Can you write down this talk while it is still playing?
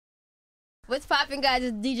What's poppin', guys?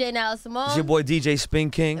 It's DJ Now Simone. It's your boy DJ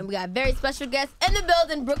Spin King. And we got very special guests in the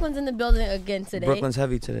building. Brooklyn's in the building again today. Brooklyn's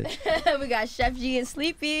heavy today. We got Sheff G and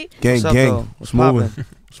Sleepy. Gang, What's up, gang. though? What's Smoothing.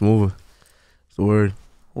 Smoothing. It's the word.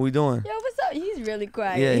 What we doing? Yo, what's up? He's really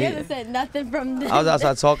quiet. Yeah, he hasn't said nothing from this. I was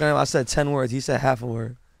outside talking to him. I said 10 words. He said half a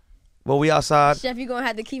word. But we outside. Sheff, you're going to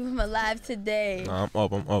have to keep him alive today. Nah,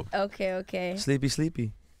 I'm up. Okay. Sleepy,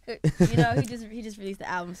 sleepy. You know, he just released the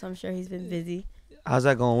album, so I'm sure he's been busy. How's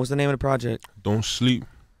that going? What's the name of the project? Don't sleep.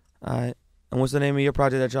 All right. And what's the name of your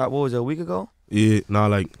project that dropped? What was it, a week ago? Yeah, nah,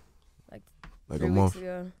 like a 3 month. weeks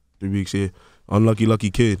ago. 3 weeks, yeah. Unlucky,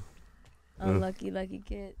 lucky kid. Unlucky, lucky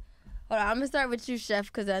kid. Hold on, I'm going to start with you, Sheff,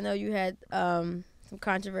 because I know you had some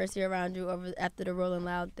controversy around you after the Rolling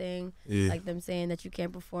Loud thing. Yeah. Like them saying that you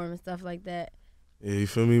can't perform and stuff like that. Yeah, you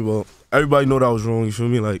feel me? Well, everybody know that was wrong, you feel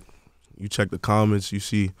me? Like, you check the comments, you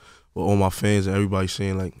see what all my fans and everybody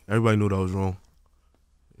saying, like, everybody knew that was wrong.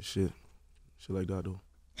 Shit like that, though.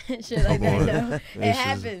 Shit like that, though. It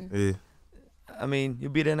happened. Yeah. I mean, you'll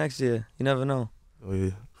be there next year. You never know. Oh, yeah.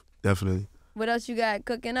 Definitely. What else you got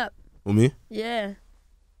cooking up? With me? Yeah.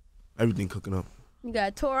 Everything cooking up. You got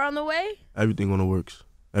a tour on the way? Everything on the works.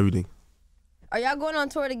 Everything. Are y'all going on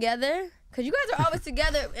tour together? Because you guys are always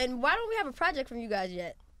together, and why don't we have a project from you guys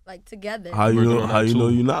yet? Like, together. How you know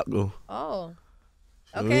you not go? Oh.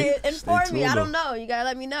 Feel Okay, me? inform Stay me. I tuned, don't know. You got to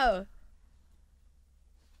let me know.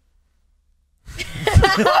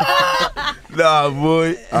 Nah,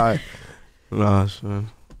 boy. All right. Nah, son.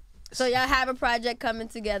 So y'all have a project coming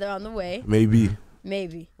together on the way? Maybe.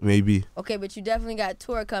 Maybe. Okay, but you definitely got a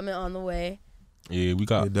tour coming on the way. Yeah, we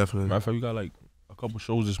got. Yeah, definitely. Matter of fact, we got like a couple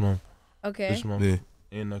shows this month. Okay. This month. Yeah.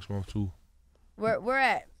 And next month too. Where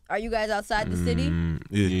at? Are you guys outside the city?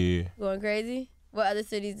 Yeah. Going crazy? What other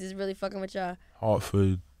cities is really fucking with y'all?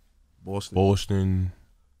 Hartford, Boston.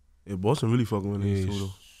 Yeah, Boston really fucking with us too,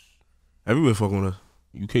 though. Everywhere fucking with us.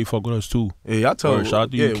 UK fuck with us too. Yeah, y'all tell me. Shout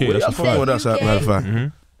out to UK. That's a fucking with us, matter of fact.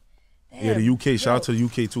 Damn. Yeah, the UK. Shout out to the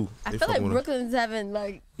UK too. I They feel like fucking with us. Brooklyn's having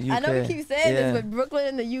like UK. I know we keep saying Yeah. this, but Brooklyn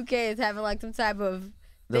and the UK is having like some type of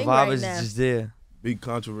The thing vibe right is now. just there. Big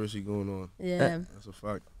controversy going on. Yeah. That's a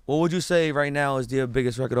fact. What would you say right now is your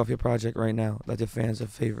biggest record off your project right now? Like your fans'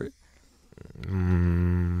 favorite?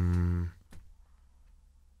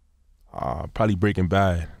 Probably Breaking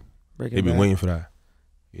Bad. Breaking They've been Bad. waiting for that.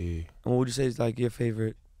 Yeah. And what would you say is like your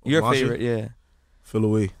favorite? Of Your my shit? favorite, yeah. Feel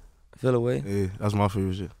away. Feel away. Yeah, that's my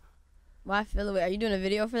favorite shit. Why feel away? Are you doing a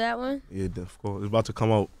video for that one? Yeah, of course. It's about to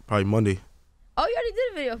come out probably Monday. Oh, you already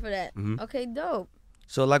did a video for that. Mhm. Okay, dope.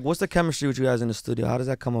 So like, what's the chemistry with you guys in the studio? How does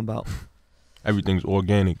that come about? Everything's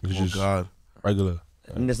organic. It's Oh just God, regular.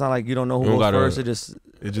 And it's not like you don't know who You don't goes gotta- first. It just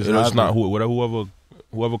it just It's happened. not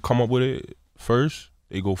whoever come up with it first,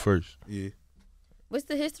 they go first. Yeah, What's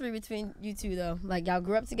the history between you two though? Like y'all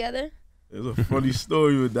grew up together? there's a funny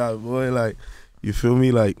story with that boy. Like, you feel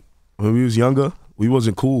me? Like when we was younger, we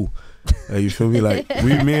wasn't cool. Like, you feel me? Like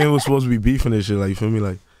me and him was supposed to be beefing and shit. Like, you feel me?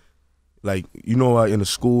 Like you know, like in the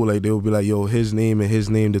school, like they would be like, yo, his name and his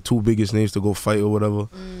name, the two biggest names to go fight or whatever.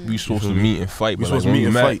 We supposed to feel me? meet and fight. We but supposed like, to meet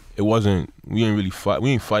when and we met, fight. It wasn't. We didn't really fight.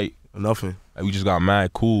 We didn't fight. Nothing. Like, we just got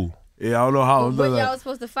mad cool. Yeah, I don't know how. What y'all was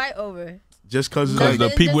supposed to fight over? Just cause it's Because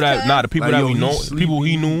like, the people that, the people Like, that yo, we he's know, sleepy. people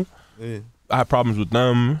he knew, yeah. I had problems with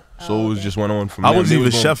them. So Oh, it was okay. just went on from I there. wasn't They even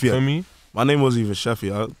was gonna- Sheff yet. feel me? My name wasn't even Sheff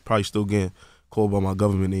yet. I probably still getting called by my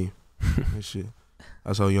government name and shit.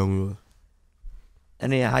 That's how young we were.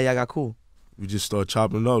 and then how y'all got cool? We just started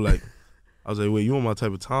chopping it up. Like, I was like, wait, you on my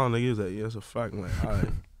type of time, nigga? He was like, yeah, that's a fact. I'm like, all right.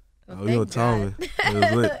 Well, We on thank time, man. God. It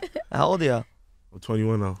was lit. How old are y'all? I'm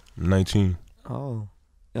 21 now. 19. Oh,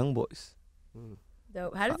 young boys.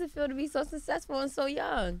 Dope. How does it feel to be so successful and so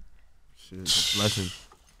young? Shit, it's a blessing.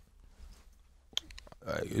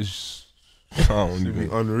 Like, it's I don't Should be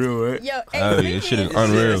even. unreal, right? Yo, Hell yeah, hey, shit is Sleepy,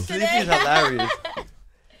 unreal. today? Sleepy's hilarious.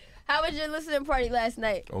 How was your listening party last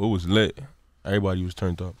night? Oh, it was lit. Everybody was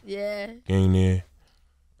turned up. Yeah. Gang there.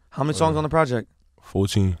 How many songs on the project?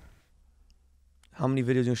 14. How many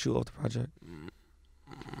videos you shoot off the project?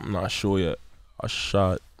 I'm not sure yet. I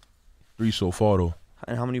shot 3 so far though.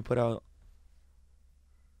 And how many you put out?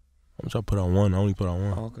 I'm trying to put out 1. I only put out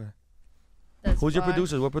 1. Oh, okay. That's Who's your fire.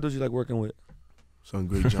 producers? What producer you like working with? Son,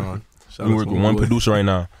 great John. Shout We out work to with my one boy. producer right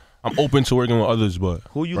now. I'm open to working with others, but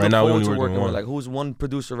Who you right look now we forward only to working working with with? one. Like, who's one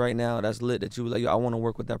producer right now that's lit that you like? Yo, I want to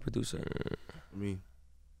work with that producer. I mean,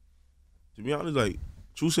 to be honest, like,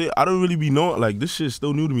 true say, I don't really be knowing. Like, this shit's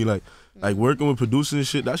still new to me. Like working with producers and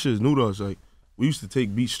shit, that shit's new to us. Like, we used to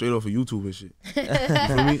take beats straight off of YouTube and shit. You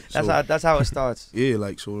feel me? That's how it starts. Yeah,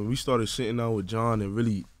 like, so when we started sitting down with John and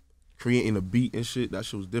really creating a beat and shit, that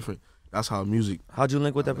shit was different. That's how music. How'd you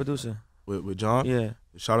link with that producer? with John. Yeah.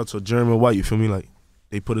 Shout out to German White. You feel me? Like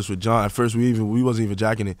they put us with John. At first we wasn't even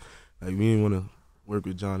jacking it. Like we didn't want to work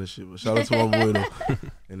with John and shit. But shout out to my boy though.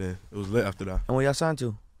 And then it was lit after that. And where y'all signed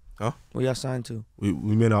to? Huh? Where y'all signed to? We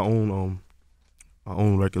made our own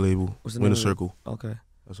record label. What's the Winner name of it? Circle. Okay.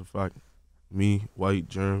 That's a fact. Me, White,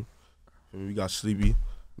 Germ. And we got Sleepy.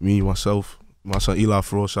 Me, myself, my son Eli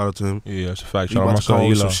Fro. Shout out to him. Yeah, that's a fact. He Shout out about my to come son up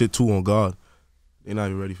with Eli. some shit too on God. They not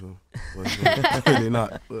even ready for him. But, they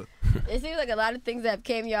not. But It seems like a lot of things that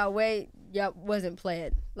came y'all way, y'all wasn't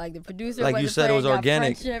planned. Like the producer, Like you wasn't said, it was planned, y'all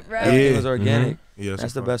organic. friendship, right? Everything was organic. yeah,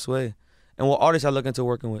 That's the a fact. best way. And what artists y'all looking to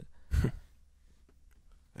working with?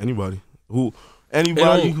 Anybody It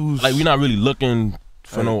anybody don't- who's like we not really looking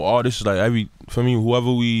for no artists. Like for me,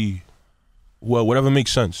 whatever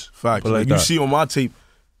makes sense. fact. But Like like you that. see on my tape,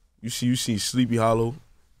 you see Sleepy Hallow,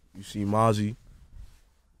 you see Mozzie.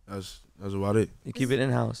 That's about it. You keep it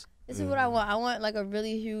in house. This is what I want. I want like a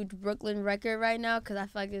really huge Brooklyn record right now because I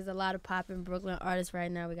feel like there's a lot of popping Brooklyn artists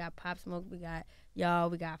right now. We got Pop Smoke, we got y'all,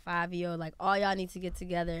 we got 5EO. Like all y'all need to get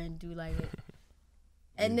together and do like it.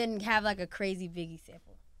 And then have like a crazy Biggie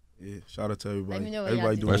sample. Yeah, shout out to everybody. Let me know what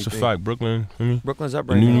Everybody y'all doing That's a their thing. fact. Brooklyn, for me. Brooklyn's up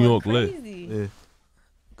The right New now. York lit. Crazy. Yeah.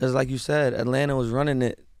 Because like you said, Atlanta was running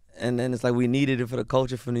it. And then it's like we needed it for the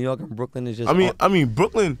culture for New York. And Brooklyn is just... I mean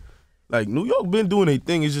Brooklyn, like New York been doing their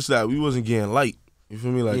thing. It's just that we wasn't getting light. You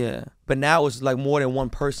feel me? Like yeah. But now it's like more than one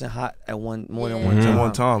person hot at more than one Mhm. time. at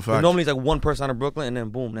one time. 'Cause Fact. normally it's like one person out of Brooklyn and then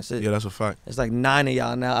boom, that's it. Yeah, that's a fact. It's like 9 of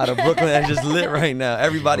y'all now out of Brooklyn and just lit right now.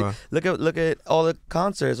 Everybody, Right. look at all the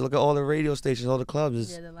concerts, look at all the radio stations, all the clubs.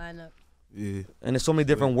 It's- Yeah, the lineup. Yeah. And there's so many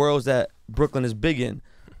different worlds that Brooklyn is big in.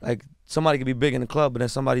 Like somebody could be big in the club, but then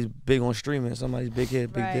somebody's big on streaming, somebody's big here,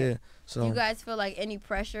 big Right. there. Do So you guys feel like any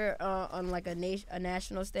pressure on like a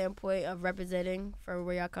national standpoint of representing for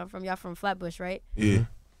where y'all come from? Y'all from Flatbush, right? Yeah.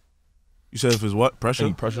 You said if it's what? Pressure?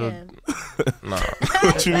 Any pressure? Yeah. Nah.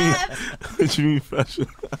 What you mean? What you mean pressure?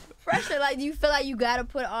 Pressure, like, do you feel like you gotta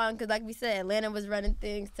put on? Cause like we said, Atlanta was running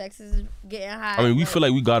things, Texas is getting high. I mean, we but- feel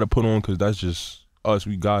like we gotta put on because that's just us.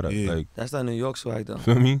 We gotta Yeah. like, that's not New York swag though.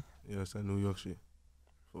 feel me? Yeah, that's that New York shit.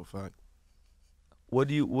 For a fact. What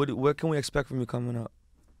can we expect from you coming up?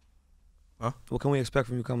 Huh? What can we expect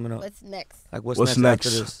from you coming up? What's next? Like what's What's next next?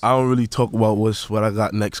 after this? I don't really talk about what I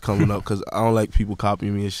got next coming up because I don't like people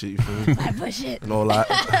copying me and shit. You feel me? Flatbush shit. And all that.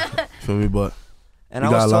 You feel me? But And we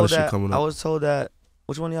I got was a lot told of shit that coming I up. was told that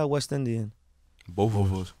which one of y'all West Indian? Both both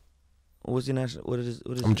of of us. us, What's your national? What is?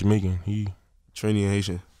 I'm Jamaican. He Trini and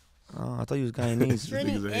Haitian. Oh, I thought you was Guyanese.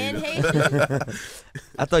 Trini niggas are and haters. Haitian.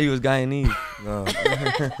 I thought you was Guyanese. Nah.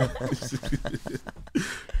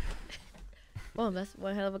 Well, that's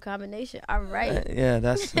one hell of a combination. All right. Yeah,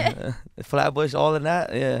 that's Flatbush. All of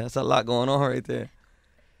that. Yeah, that's a lot going on right there.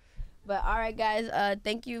 But all right, guys.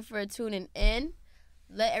 Thank you for tuning in.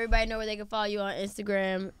 Let everybody know where they can follow you on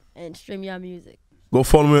Instagram and stream your music. Go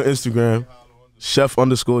follow me on Instagram.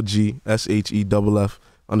 Sheff_G.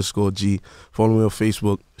 SHEFF_G. Follow me on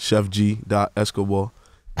Facebook. SheffG.Escobar.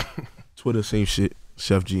 Twitter, same shit.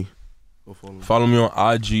 Sheff G. Go follow me. follow me on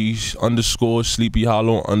IG _Sleepy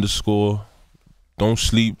Hollow_. Don't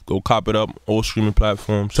sleep. Go cop it up. All streaming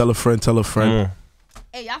platforms. Tell a friend. Tell a friend. Come on.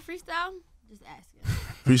 Hey, y'all freestyle? Just asking.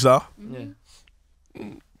 Freestyle?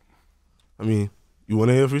 Mm-hmm. I mean, you want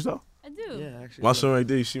to hear freestyle? I do. Yeah, actually. My son right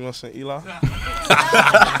there. You see my son Eli?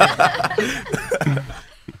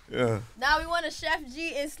 Yeah. Now we want a Chef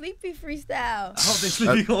G and Sleepy freestyle.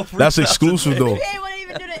 That's exclusive though. We ain't want to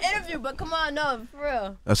even do the interview, but come on, no, for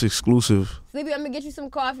real. That's exclusive. Sleepy, I'm gonna get you some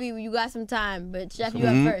coffee when you got some time, but Chef, you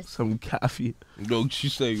Mhm. up first. Some coffee. Yo, she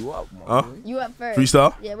say you up, man. Huh? You up first.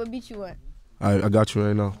 Freestyle? Yeah, what beat you want? I got you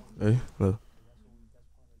right now. Hey, look.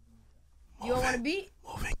 You don't want to beat?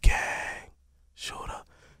 Moving gang. Shooter.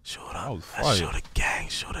 That was Let's fire. shoot a gang.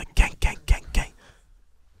 Shoot a gang.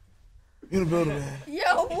 You in the building, man.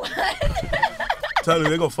 Yo, what? Tell you,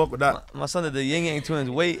 they gonna fuck with that. My son did the Yin Yang Twins.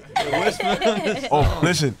 Wait. Oh,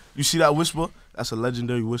 listen. You see that whisper? That's a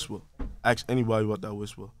legendary whisper. Ask anybody about that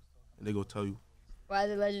whisper, and they gonna tell you. Why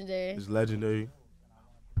is it legendary? It's legendary.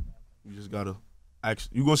 You just gotta ask.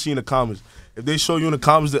 You gonna see in the comments. If they show you in the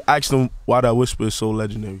comments, to ask them why that whisper is so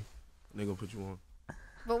legendary. And they gonna put you on.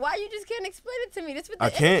 But why you just can't explain it to me? That's what I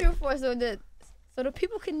the can't. interview for, so the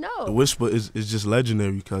people can The know. whisper is just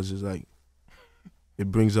legendary because it's like it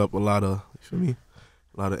brings up a lot of, you feel me?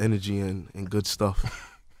 A lot of energy and good stuff.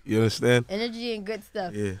 You understand? Energy and good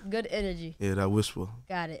stuff. Yeah. Good energy. Yeah, that whisper.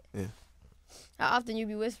 Got it. Yeah. How often you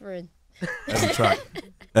be whispering? Every track.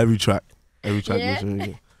 Every track. Yeah?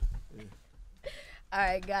 Whispering. All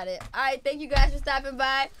right, got it. All right, thank you guys for stopping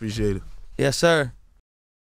by. Appreciate it. Yes, sir.